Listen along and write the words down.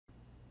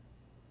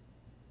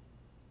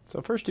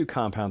So first two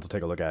compounds we'll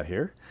take a look at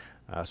here.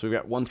 So we've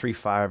got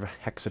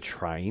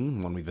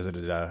 1,3,5-hexatriene, one we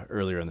visited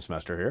earlier in the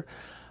semester here.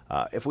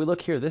 If we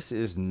look here, this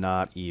is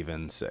not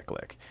even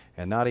cyclic.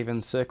 And not even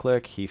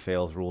cyclic, he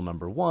fails rule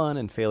number 1,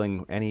 and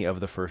failing any of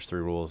the first 3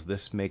 rules,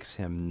 this makes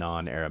him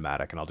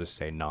non-aromatic, and I'll just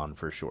say non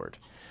for short.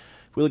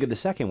 If we look at the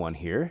second one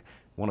here,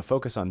 we want to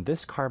focus on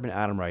this carbon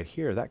atom right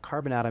here. That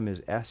carbon atom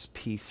is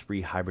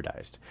sp3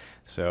 hybridized.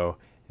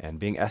 And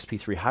being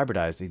sp3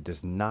 hybridized, he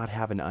does not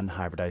have an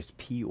unhybridized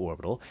p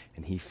orbital,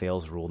 and he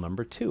fails rule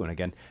number 2. And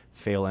again,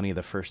 fail any of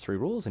the first 3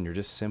 rules, and you're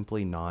just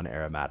simply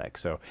non-aromatic.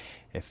 So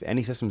if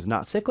any system is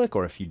not cyclic,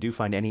 or if you do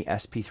find any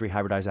sp3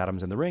 hybridized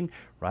atoms in the ring,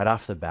 right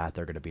off the bat,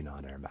 they're going to be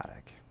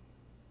non-aromatic.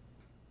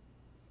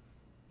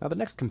 Now the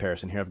next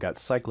comparison here, I've got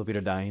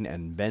cyclobutadiene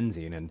and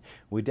benzene, and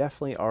we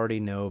definitely already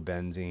know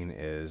benzene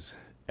is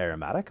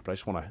aromatic, but I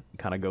just want to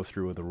kind of go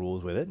through the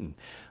rules with it. And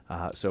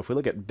so if we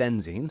look at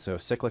benzene, so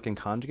cyclic and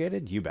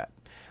conjugated, you bet.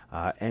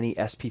 Any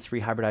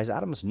sp3 hybridized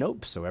atoms?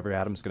 Nope. So every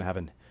atom is going to have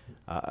an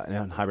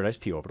unhybridized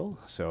p orbital.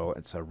 So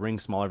it's a ring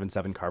smaller than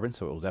 7 carbon,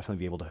 so it will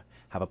definitely be able to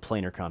have a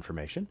planar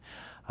conformation.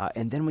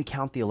 And then we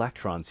count the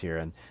electrons here,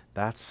 and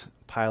that's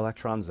pi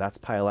electrons, that's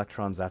pi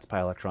electrons, that's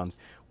pi electrons.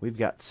 We've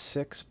got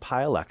 6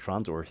 pi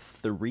electrons, or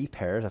 3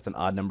 pairs. That's an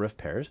odd number of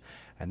pairs,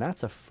 and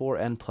that's a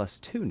 4n plus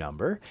 2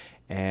 number,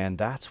 and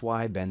that's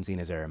why benzene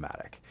is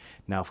aromatic.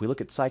 Now, if we look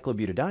at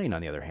cyclobutadiene,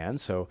 on the other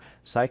hand, so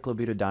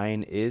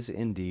cyclobutadiene is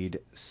indeed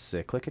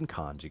cyclic and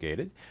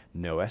conjugated.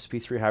 No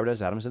sp3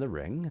 hybridized atoms in the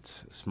ring.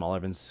 It's smaller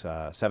than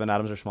 7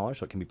 atoms or smaller,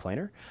 so it can be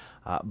planar.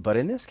 But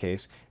in this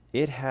case,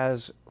 it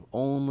has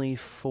only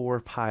 4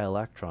 pi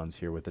electrons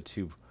here with the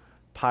 2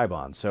 pi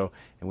bonds. So,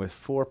 and with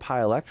 4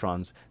 pi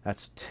electrons,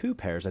 that's 2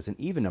 pairs, that's an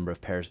even number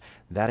of pairs.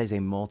 That is a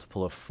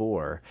multiple of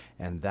 4,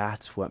 and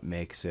that's what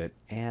makes it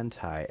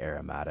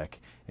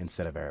anti-aromatic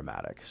instead of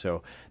aromatic.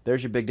 So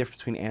there's your big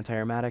difference between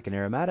anti-aromatic and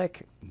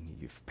aromatic.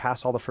 You've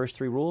passed all the first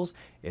 3 rules.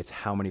 It's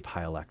how many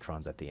pi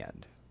electrons at the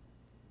end.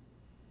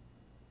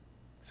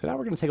 So now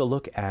we're going to take a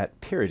look at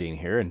pyridine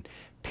here, and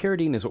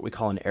pyridine is what we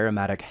call an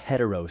aromatic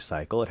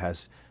heterocycle. It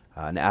has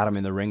an atom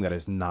in the ring that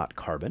is not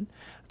carbon.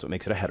 That's what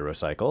makes it a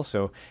heterocycle.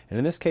 So, and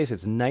in this case,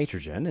 it's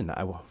nitrogen. And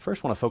I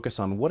first want to focus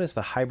on what is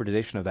the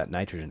hybridization of that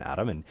nitrogen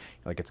atom. And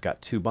like it's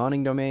got 2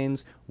 bonding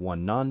domains,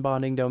 1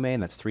 non-bonding domain.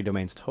 That's 3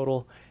 domains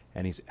total.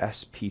 And he's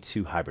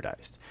sp2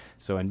 hybridized.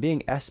 So in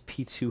being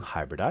sp2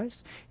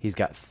 hybridized, he's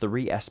got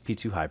 3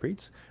 sp2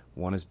 hybrids.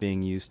 One is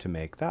being used to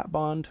make that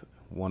bond.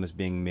 One is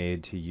being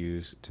made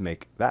to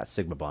make that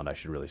sigma bond, I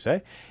should really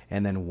say.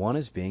 And then one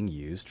is being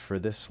used for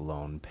this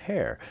lone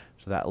pair.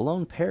 So that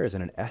lone pair is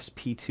in an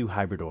sp2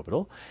 hybrid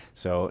orbital.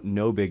 So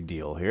no big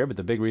deal here, but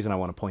the big reason I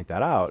want to point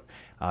that out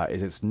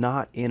is it's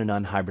not in an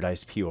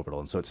unhybridized p orbital,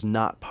 and so it's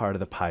not part of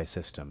the pi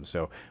system.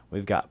 So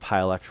we've got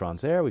pi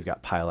electrons there, we've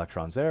got pi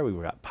electrons there,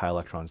 we've got pi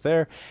electrons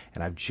there,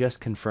 and I've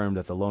just confirmed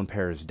that the lone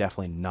pair is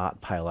definitely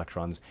not pi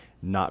electrons,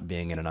 not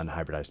being in an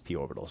unhybridized p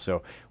orbital.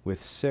 So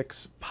with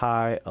 6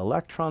 pi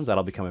electrons,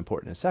 that'll become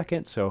important in a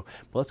second. So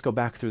but let's go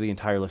back through the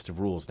entire list of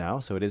rules now.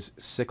 So it is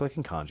cyclic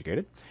and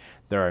conjugated.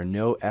 There are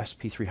no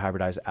sp3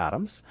 hybridized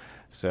atoms.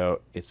 So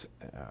it's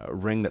a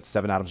ring that's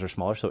 7 atoms or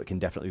smaller, so it can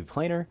definitely be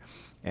planar.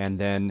 And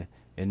then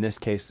in this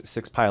case,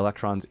 6 pi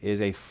electrons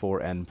is a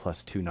 4n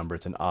plus 2 number.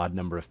 It's an odd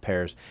number of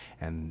pairs,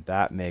 and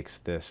that makes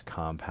this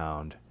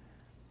compound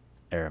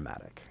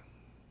aromatic.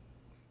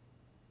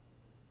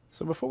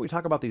 So before we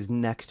talk about these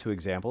next 2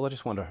 examples, I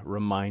just want to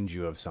remind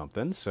you of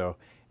something. So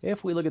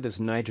if we look at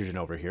this nitrogen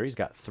over here, he's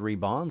got 3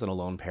 bonds and a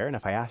lone pair, and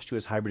if I asked you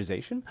his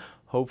hybridization,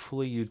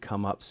 hopefully you'd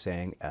come up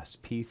saying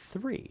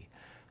sp3.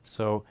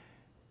 So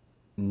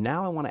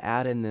now I want to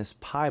add in this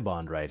pi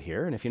bond right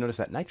here, and if you notice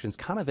that nitrogen's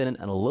kind of in an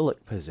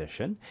allylic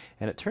position,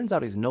 and it turns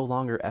out he's no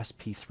longer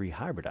sp3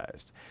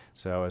 hybridized.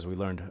 So as we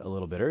learned a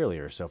little bit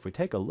earlier, so if we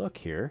take a look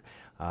here,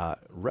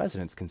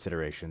 resonance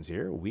considerations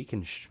here, we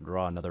can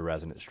draw another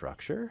resonance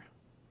structure.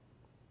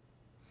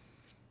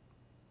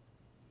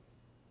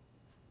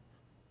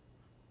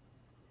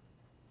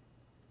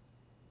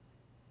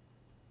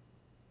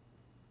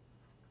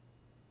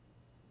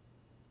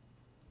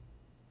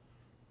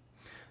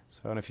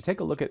 So, and if you take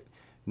a look at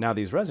now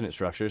these resonance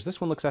structures, this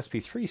one looks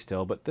sp3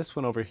 still, but this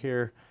one over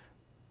here,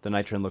 the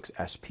nitrogen looks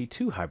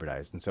sp2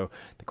 hybridized. And so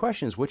the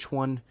question is, which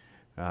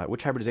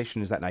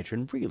hybridization is that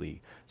nitrogen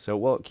really? So,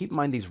 well, keep in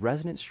mind these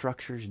resonance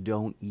structures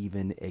don't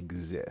even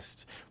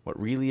exist. What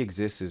really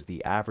exists is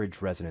the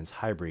average resonance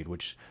hybrid,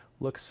 which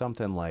looks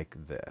something like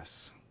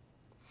this.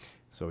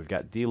 So we've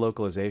got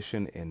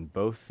delocalization in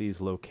both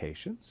these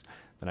locations.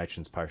 The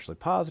nitrogen's partially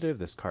positive,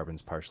 this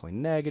carbon's partially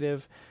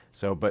negative.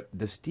 So, but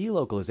this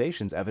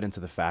delocalization is evidence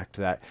of the fact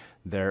that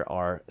there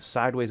are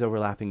sideways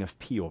overlapping of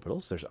p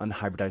orbitals. There's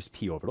unhybridized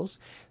p orbitals.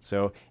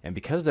 So, and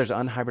because there's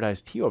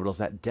unhybridized p orbitals,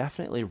 that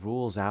definitely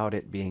rules out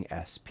it being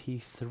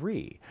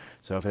sp3.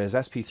 So if it is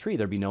sp3,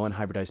 there'd be no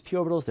unhybridized p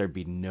orbitals, there'd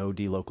be no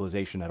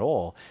delocalization at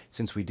all.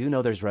 Since we do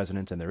know there's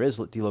resonance and there is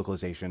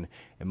delocalization,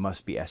 it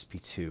must be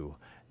sp2,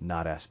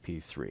 not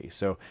sp3.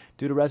 So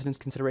due to resonance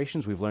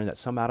considerations, we've learned that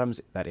some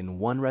atoms that in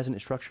one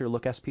resonance structure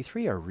look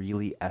sp3 are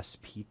really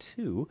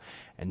sp2,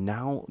 and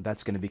now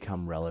that's going to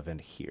become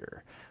relevant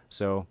here.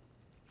 So,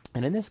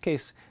 and in this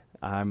case,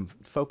 I'm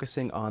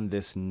focusing on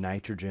this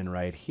nitrogen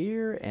right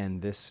here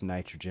and this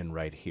nitrogen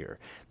right here.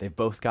 They've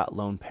both got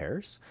lone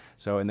pairs.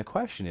 So, and the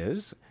question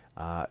is,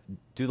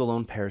 do the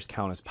lone pairs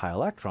count as pi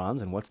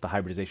electrons, and what's the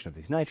hybridization of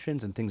these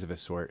nitrogens and things of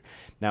this sort?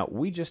 Now,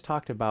 we just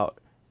talked about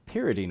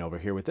pyridine over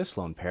here with this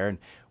lone pair, and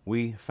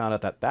we found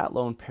out that that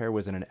lone pair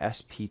was in an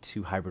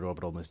sp2 hybrid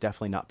orbital and was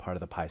definitely not part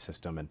of the pi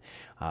system. And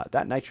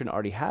that nitrogen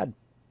already had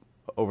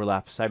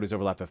overlap, sideways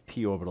overlap of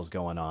p orbitals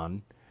going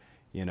on,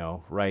 you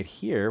know, right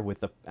here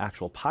with the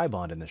actual pi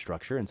bond in the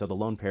structure, and so the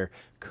lone pair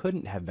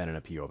couldn't have been in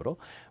a p orbital.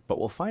 But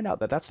we'll find out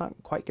that that's not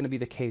quite going to be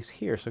the case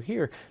here. So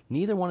here,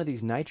 neither one of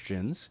these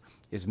nitrogens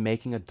is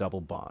making a double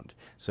bond.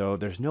 So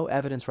there's no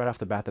evidence right off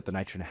the bat that the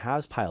nitrogen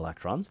has pi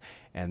electrons,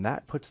 and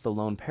that puts the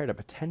lone pair to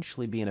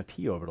potentially be in a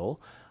p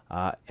orbital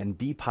and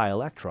be pi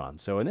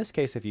electrons. So in this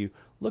case, if you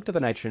looked at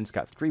the nitrogen, it's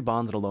got 3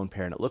 bonds in a lone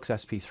pair, and it looks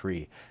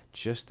sp3,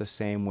 just the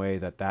same way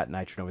that that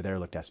nitrogen over there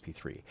looked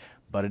sp3.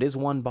 But it is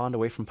 1 bond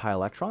away from pi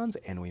electrons,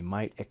 and we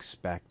might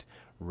expect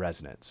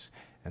resonance.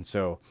 And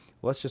so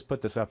let's just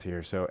put this up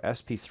here. So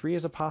sp3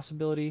 is a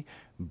possibility,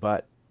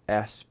 but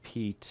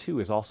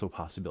sp2 is also a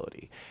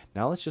possibility.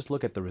 Now let's just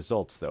look at the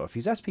results, though. If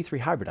he's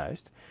sp3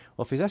 hybridized,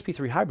 well, if he's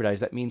sp3 hybridized,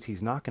 that means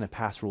he's not going to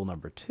pass rule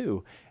number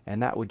 2,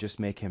 and that would just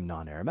make him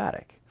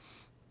non-aromatic.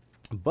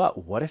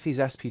 But what if he's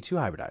sp2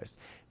 hybridized?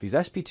 If he's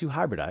sp2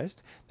 hybridized,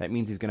 that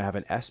means he's going to have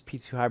an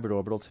sp2 hybrid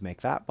orbital to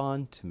make that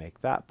bond, to make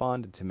that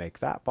bond, and to make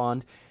that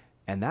bond.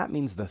 And that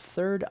means the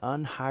third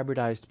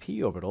unhybridized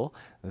p orbital,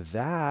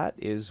 that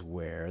is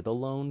where the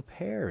lone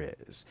pair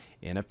is,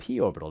 in a p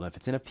orbital. And if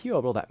it's in a p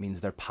orbital, that means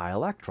they're pi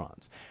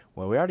electrons.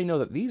 Well, we already know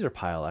that these are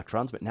pi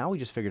electrons, but now we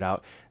just figured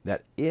out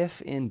that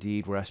if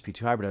indeed we're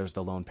sp2 hybridized,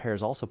 the lone pair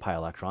is also pi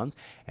electrons,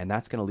 and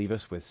that's going to leave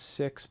us with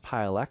 6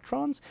 pi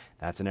electrons.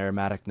 That's an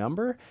aromatic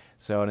number.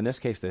 So in this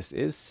case, this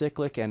is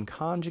cyclic and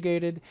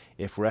conjugated.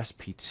 If we're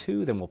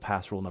sp2, then we'll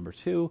pass rule number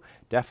 2.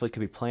 Definitely could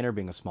be planar,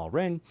 being a small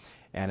ring.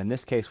 And in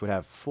this case, would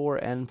have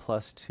 4n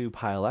plus 2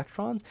 pi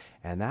electrons,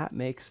 and that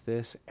makes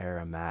this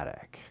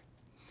aromatic.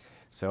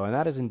 So, and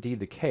that is indeed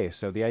the case.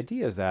 So the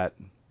idea is that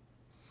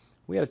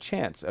we had a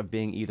chance of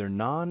being either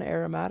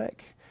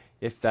non-aromatic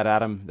if that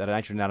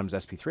nitrogen atom is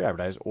sp3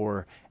 hybridized,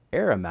 or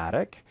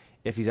aromatic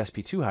if he's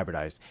sp2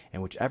 hybridized,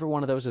 and whichever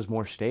one of those is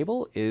more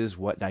stable is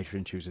what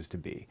nitrogen chooses to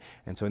be.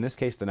 And so in this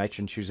case, the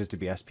nitrogen chooses to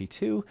be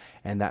sp2,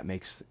 and that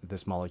makes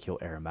this molecule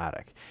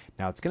aromatic.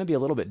 Now it's going to be a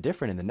little bit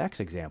different in the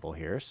next example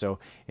here. So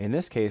in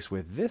this case,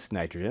 with this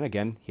nitrogen,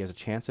 again, he has a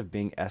chance of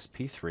being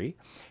sp3,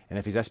 and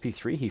if he's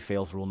sp3, he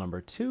fails rule number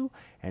 2,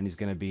 and he's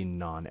going to be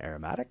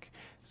non-aromatic.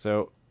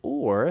 So,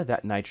 or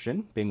that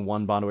nitrogen, being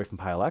 1 bond away from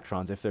pi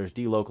electrons, if there's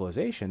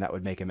delocalization, that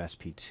would make him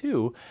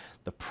sp2.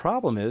 The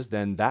problem is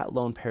then that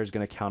lone pair is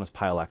going to count as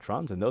pi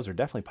electrons, and those are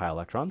definitely pi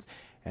electrons,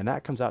 and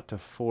that comes out to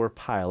 4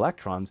 pi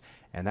electrons,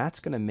 and that's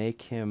going to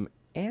make him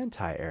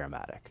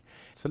anti-aromatic.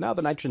 So now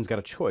the nitrogen's got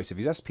a choice. If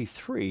he's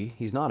sp3,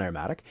 he's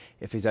non-aromatic.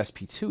 If he's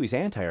sp2, he's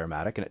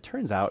anti-aromatic, and it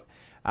turns out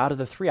of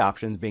the 3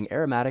 options, being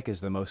aromatic is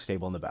the most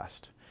stable and the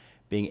best.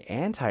 Being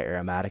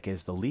anti-aromatic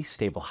is the least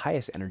stable,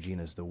 highest energy,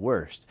 and is the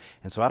worst.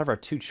 And so out of our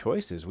 2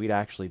 choices, we'd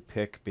actually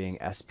pick being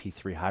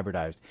sp3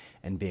 hybridized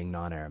and being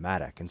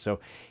non-aromatic. And so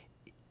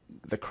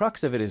the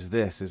crux of it is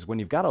this, is when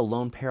you've got a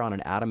lone pair on an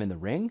atom in the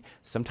ring,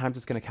 sometimes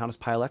it's going to count as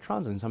pi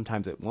electrons and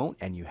sometimes it won't,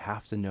 and you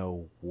have to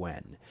know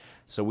when.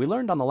 So we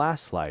learned on the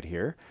last slide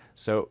here,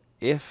 so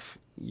if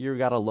you've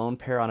got a lone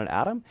pair on an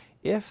atom,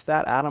 if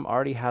that atom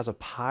already has a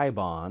pi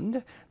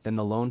bond, then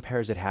the lone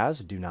pairs it has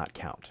do not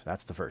count.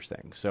 That's the first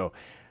thing. So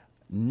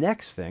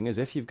next thing is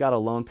if you've got a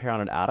lone pair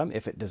on an atom,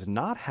 if it does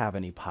not have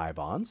any pi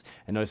bonds,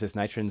 and notice this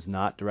nitrogen's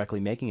not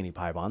directly making any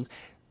pi bonds,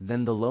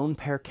 then the lone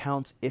pair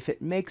counts if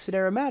it makes it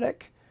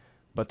aromatic,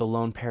 but the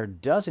lone pair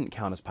doesn't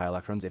count as pi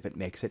electrons if it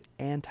makes it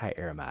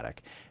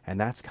anti-aromatic. And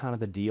that's kind of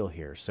the deal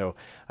here. So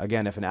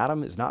again, if an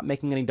atom is not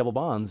making any double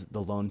bonds,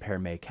 the lone pair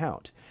may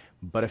count.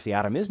 But if the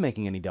atom is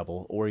making any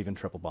double or even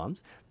triple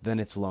bonds, then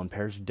its lone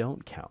pairs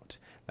don't count.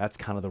 That's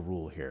kind of the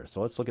rule here.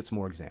 So let's look at some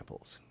more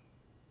examples.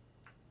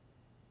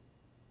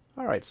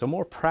 All right, so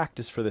more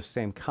practice for this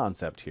same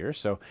concept here.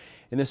 So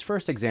in this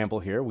first example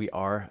here, we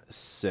are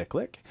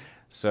cyclic.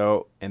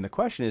 So, and the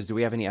question is, do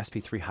we have any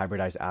sp3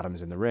 hybridized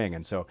atoms in the ring?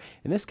 And so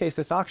in this case,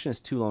 this oxygen has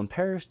 2 lone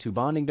pairs, 2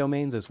 bonding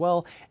domains as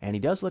well, and he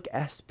does look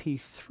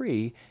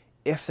sp3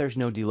 if there's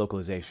no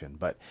delocalization.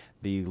 But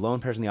the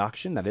lone pairs in the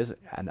oxygen, that is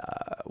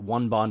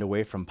 1 bond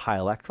away from pi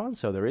electrons,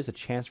 so there is a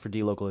chance for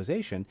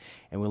delocalization.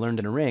 And we learned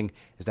in a ring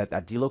is that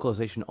that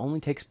delocalization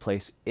only takes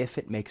place if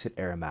it makes it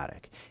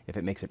aromatic. If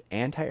it makes it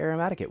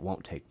anti-aromatic, it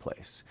won't take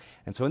place.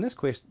 And so in this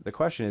case, the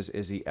question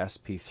is he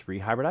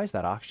sp3 hybridized,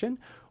 that oxygen,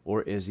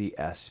 or is he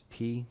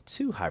sp2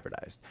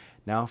 hybridized?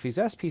 Now, if he's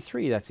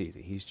sp3, that's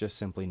easy. He's just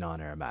simply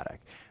non-aromatic.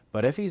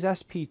 But if he's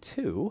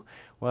sp2,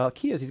 well,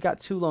 key is he's got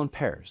two lone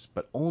pairs,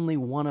 but only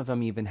one of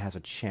them even has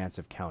a chance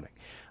of counting.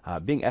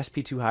 Being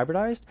sp2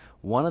 hybridized,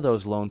 one of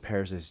those lone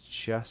pairs is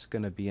just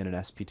going to be in an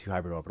sp2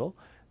 hybrid orbital.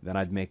 Then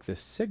I'd make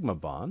this sigma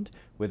bond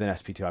with an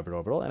sp2 hybrid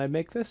orbital, and I'd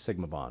make this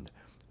sigma bond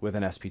with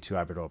an sp2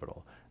 hybrid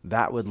orbital.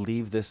 That would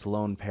leave this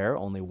lone pair,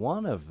 only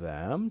one of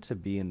them, to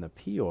be in the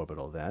p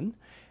orbital then,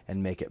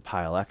 and make it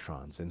pi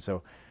electrons. And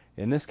so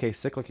in this case,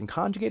 cyclic and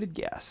conjugated,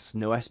 yes.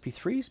 No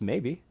sp3s,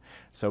 maybe.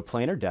 So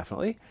planar,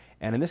 definitely.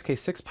 And in this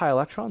case, 6 pi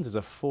electrons is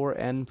a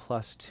 4n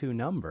plus 2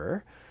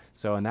 number.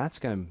 So, and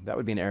that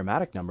would be an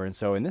aromatic number. And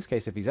so in this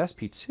case, if he's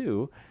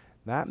sp2,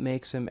 that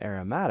makes him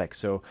aromatic.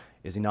 So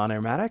is he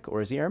non-aromatic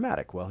or is he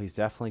aromatic? Well, he's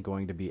definitely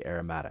going to be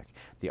aromatic.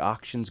 The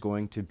oxygen's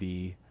going to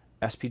be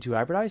sp2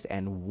 hybridized,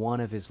 and one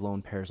of his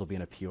lone pairs will be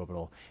in a p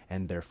orbital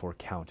and therefore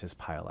count as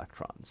pi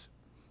electrons.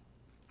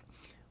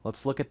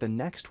 Let's look at the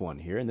next one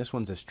here, and this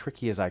one's as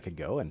tricky as I could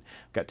go, and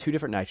I've got two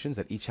different nitrogens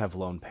that each have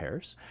lone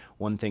pairs.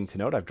 One thing to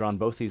note, I've drawn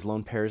both these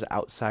lone pairs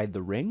outside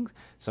the ring.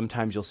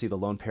 Sometimes you'll see the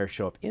lone pair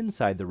show up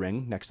inside the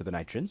ring next to the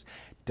nitrogens.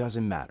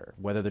 Doesn't matter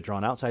whether they're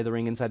drawn outside the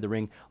ring, inside the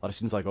ring. A lot of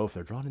students are like, oh, if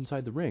they're drawn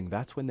inside the ring,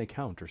 that's when they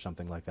count or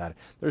something like that.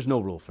 There's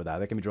no rule for that.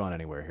 They can be drawn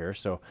anywhere here,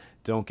 so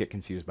don't get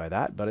confused by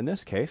that. But in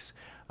this case,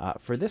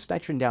 for this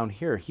nitrogen down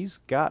here, he's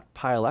got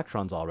pi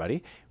electrons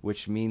already,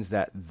 which means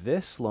that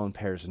this lone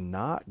pair is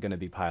not going to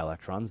be pi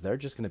electrons. They're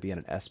just going to be in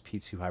an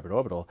sp2 hybrid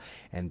orbital,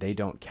 and they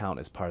don't count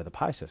as part of the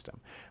pi system.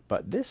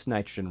 But this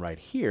nitrogen right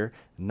here,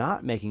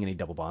 not making any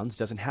double bonds,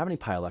 doesn't have any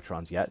pi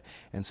electrons yet,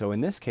 and so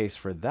in this case,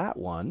 for that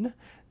one,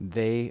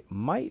 they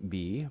might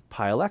be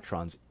pi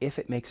electrons if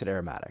it makes it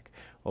aromatic.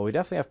 Well, we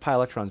definitely have pi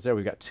electrons there.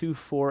 We've got 2,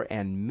 4,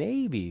 and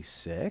maybe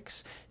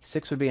 6.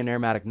 6 would be an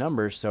aromatic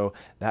number, so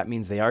that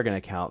means they are going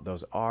to count.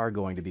 Those are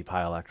going to be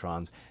pi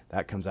electrons.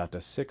 That comes out to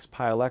 6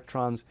 pi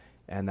electrons,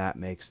 and that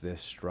makes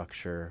this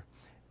structure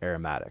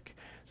aromatic.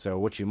 So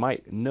what you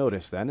might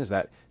notice then is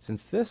that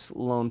since this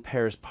lone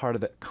pair is part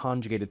of the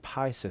conjugated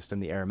pi system,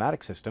 the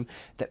aromatic system,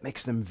 that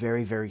makes them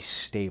very, very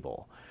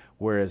stable.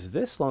 Whereas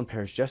this lone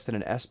pair is just in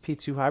an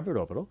sp2 hybrid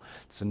orbital,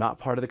 so not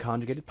part of the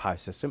conjugated pi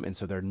system, and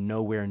so they're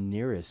nowhere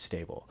near as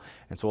stable.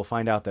 And so we'll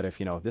find out that if,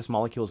 this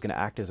molecule is going to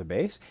act as a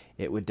base,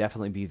 it would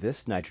definitely be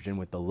this nitrogen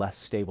with the less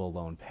stable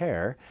lone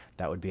pair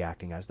that would be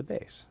acting as the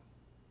base.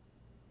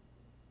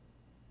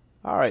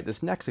 All right,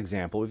 this next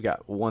example, we've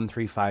got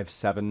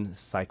 1357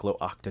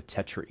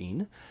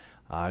 cyclooctatetraene.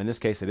 In this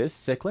case, it is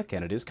cyclic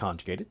and it is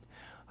conjugated.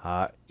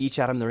 Each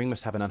atom in the ring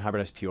must have an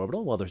unhybridized p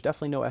orbital. Well, there's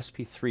definitely no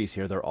sp3s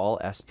here. They're all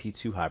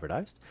sp2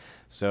 hybridized.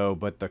 So,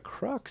 but the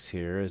crux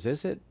here is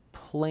it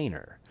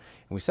planar?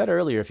 And we said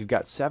earlier, if you've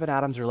got 7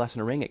 atoms or less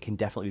in a ring, it can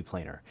definitely be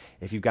planar.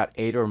 If you've got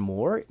 8 or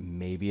more,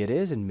 maybe it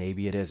is and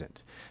maybe it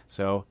isn't.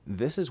 So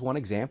this is one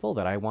example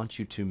that I want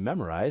you to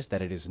memorize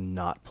that it is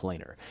not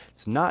planar.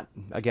 It's not,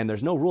 again,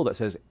 there's no rule that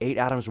says 8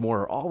 atoms or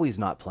more are always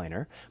not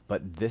planar,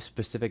 but this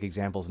specific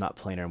example is not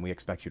planar, and we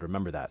expect you to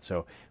remember that.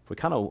 So if we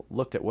kind of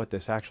looked at what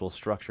this actual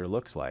structure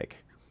looks like,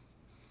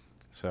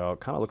 so it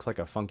kind of looks like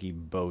a funky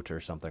boat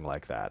or something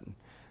like that.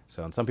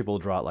 So, and some people will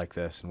draw it like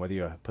this, and whether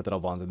you put the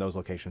double bonds in those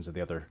locations or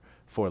the other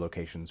 4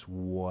 locations,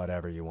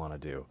 whatever you want to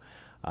do.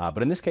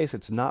 But in this case,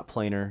 it's not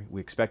planar. We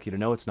expect you to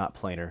know it's not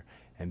planar.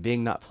 And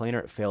being not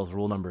planar, it fails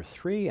rule number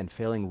 3, and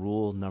failing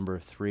rule number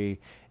 3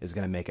 is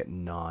going to make it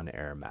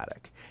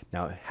non-aromatic.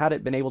 Now, had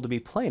it been able to be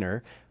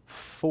planar,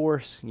 4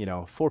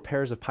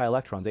 pairs of pi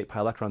electrons, 8 pi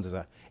electrons is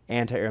an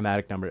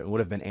anti-aromatic number. It would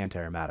have been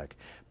anti-aromatic.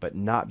 But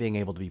not being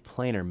able to be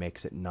planar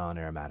makes it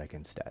non-aromatic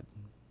instead.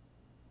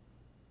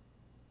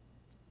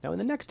 Now in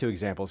the next 2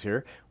 examples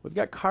here, we've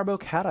got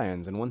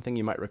carbocations, and one thing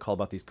you might recall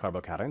about these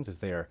carbocations is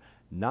they are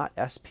not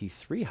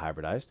sp3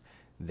 hybridized,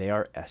 they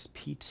are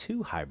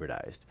sp2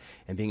 hybridized.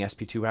 And being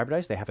sp2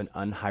 hybridized, they have an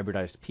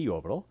unhybridized p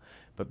orbital,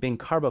 but being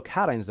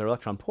carbocations, they're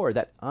electron poor,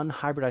 that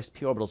unhybridized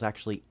p orbital is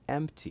actually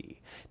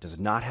empty. It does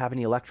not have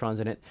any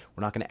electrons in it.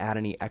 We're not going to add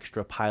any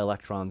extra pi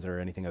electrons or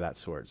anything of that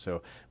sort.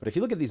 So, but if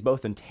you look at these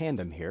both in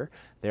tandem here,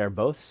 they are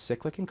both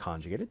cyclic and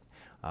conjugated.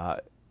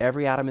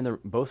 Every atom in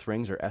both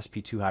rings are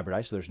sp2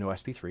 hybridized, so there's no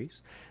sp3s.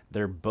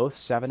 They're both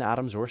 7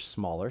 atoms or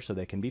smaller, so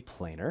they can be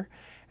planar.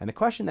 And the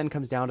question then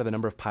comes down to the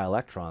number of pi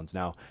electrons.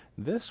 Now,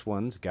 this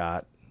one's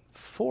got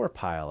 4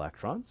 pi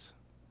electrons.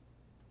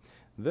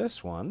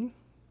 This one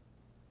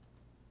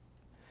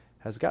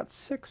has got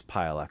 6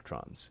 pi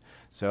electrons.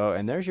 So,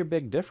 and there's your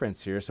big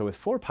difference here. So with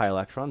 4 pi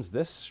electrons,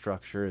 this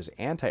structure is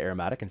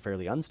anti-aromatic and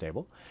fairly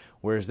unstable,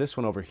 whereas this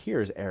one over here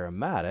is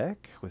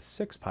aromatic with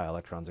 6 pi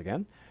electrons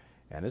again,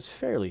 and is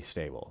fairly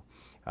stable,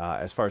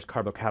 as far as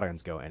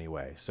carbocations go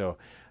anyway. So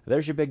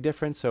there's your big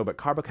difference. So, but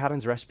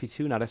carbocations are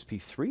sp2, not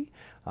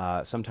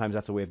sp3. Sometimes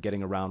that's a way of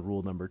getting around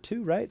rule number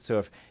 2, right? So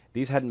if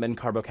these hadn't been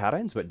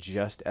carbocations, but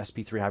just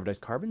sp3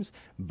 hybridized carbons,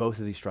 both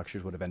of these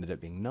structures would have ended up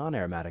being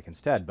non-aromatic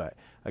instead. But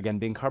again,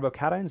 being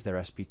carbocations,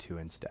 they're sp2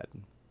 instead.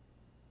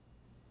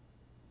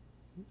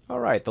 All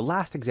right, the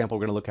last example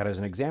we're going to look at is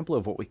an example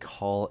of what we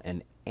call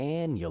an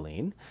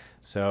annulene.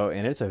 So,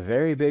 and it's a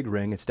very big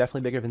ring. It's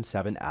definitely bigger than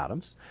 7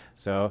 atoms.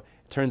 So,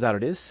 it turns out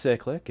it is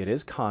cyclic. It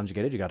is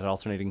conjugated. You got it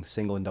alternating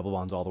single and double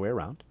bonds all the way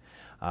around.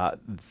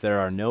 There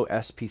are no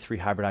sp3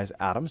 hybridized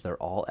atoms. They're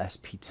all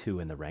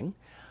sp2 in the ring.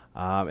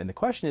 And the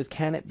question is,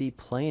 can it be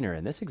planar?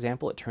 In this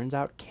example, it turns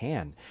out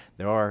can.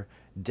 There are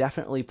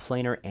definitely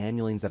planar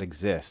annulenes that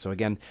exist. So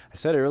again, I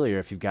said earlier,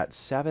 if you've got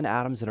 7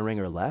 atoms in a ring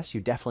or less,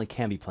 you definitely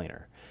can be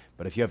planar.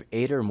 But if you have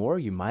 8 or more,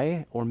 you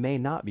might or may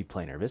not be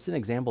planar. This is an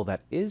example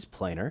that is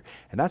planar,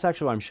 and that's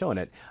actually why I'm showing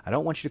it. I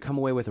don't want you to come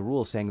away with a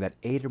rule saying that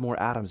 8 or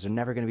more atoms are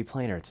never going to be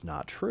planar. It's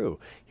not true.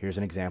 Here's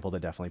an example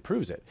that definitely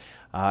proves it.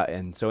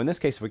 And so in this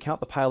case, if we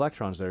count the pi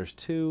electrons, there's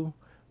 2,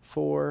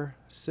 4,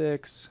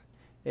 6,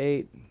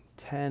 8,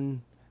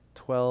 10,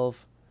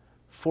 12,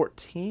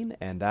 14,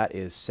 and that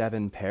is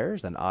 7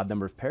 pairs, an odd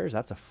number of pairs.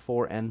 That's a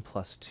 4n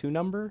plus 2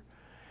 number.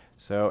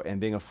 So, and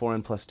being a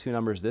 4n plus 2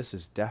 numbers, this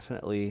is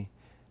definitely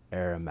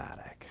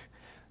aromatic.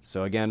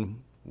 So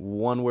again,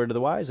 one word to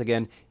the wise.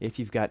 Again, if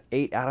you've got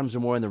 8 atoms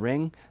or more in the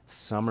ring,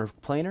 some are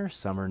planar,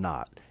 some are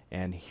not.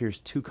 And here's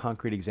 2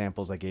 concrete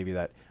examples I gave you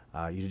that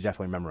you should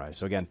definitely memorize.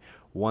 So again,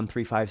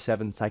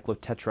 1357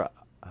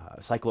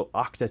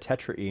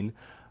 cyclooctatetraene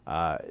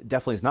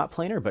definitely is not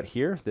planar, but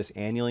here, this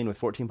annulene with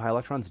 14 pi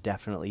electrons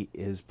definitely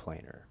is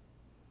planar.